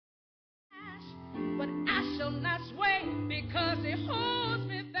shall not sway because it holds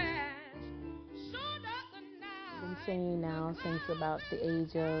me fast. So does the night. I've been singing now since about the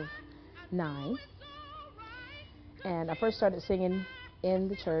age of 9. And I first started singing in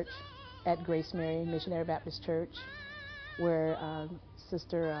the church at Grace Mary Missionary Baptist Church, where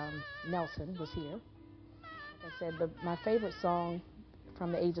Sister Nelson was here. Like I said, my favorite song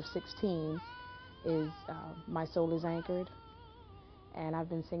from the age of 16 is My Soul is Anchored, and I've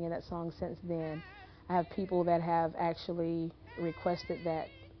been singing that song since then. I have people that have actually requested that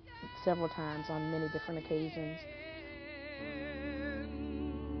several times on many different occasions.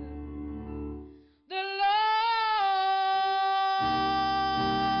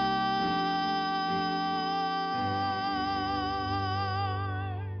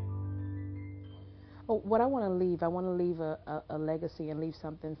 What I want to leave a legacy and leave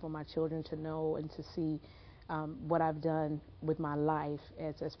something for my children to know and to see what I've done with my life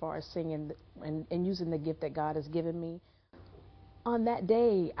as far as singing and using the gift that God has given me. On that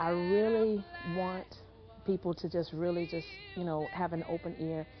day, I really want people to just have an open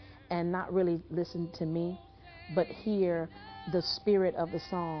ear and not really listen to me, but hear the spirit of the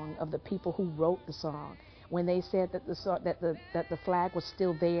song, of the people who wrote the song. When they said that the flag was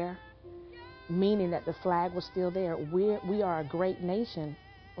still there, meaning that the flag was still there. We are a great nation.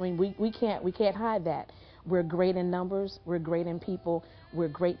 I mean, we can't hide that. We're great in numbers. We're great in people. We're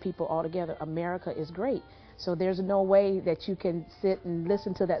great people all together. America is great. So there's no way that you can sit and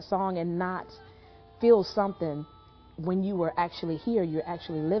listen to that song and not feel something when you were actually here. You're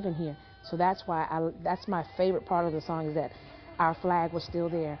actually living here. So that's why that's my favorite part of the song, is that our flag was still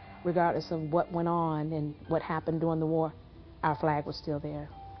there, regardless of what went on and what happened during the war. Our flag was still there.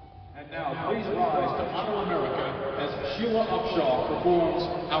 And now, please rise to honor America as Shelia Upshaw performs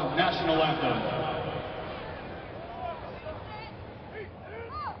our national anthem.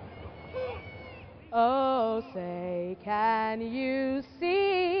 Oh, say, can you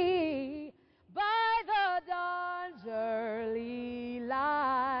see by the dawn's early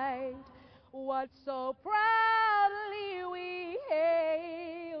light what so proudly we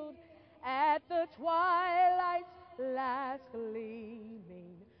hailed at the twilight's last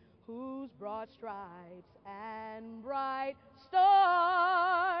gleaming, whose broad stripes and bright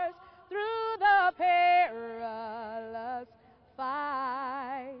stars through the perilous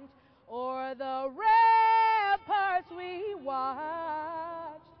fight o'er the ramparts we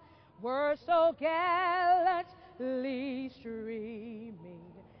watched were so gallantly streaming,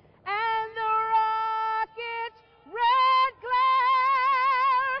 and the rocket's red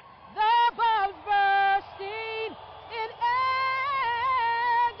glare, the bombs bursting in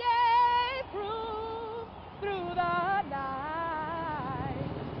air, gave proof through the night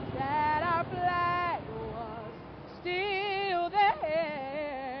that our flag was still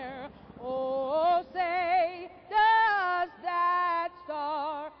there. Oh, say, does that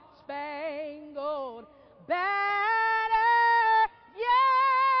Star-Spangled Banner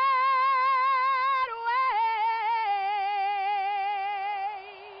yet wave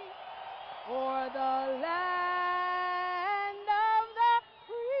o'er the land of the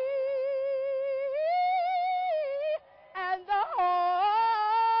free and the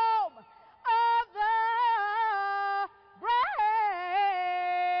home of the brave?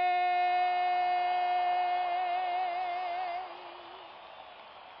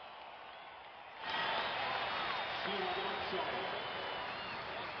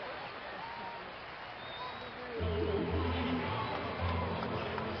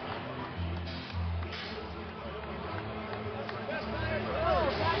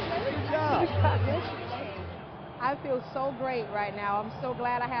 I feel so great right now. I'm so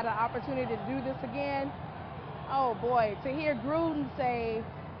glad I had an opportunity to do this again. Oh boy, to hear Gruden say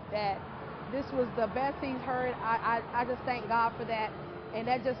that this was the best he's heard, I just thank God for that. And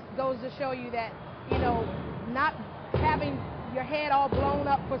that just goes to show you that, not having your head all blown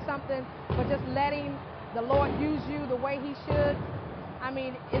up for something, but just letting the Lord use you the way he should. I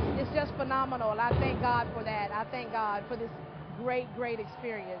mean, it's just phenomenal. And I thank God for that. I thank God for this great, great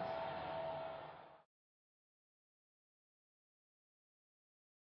experience.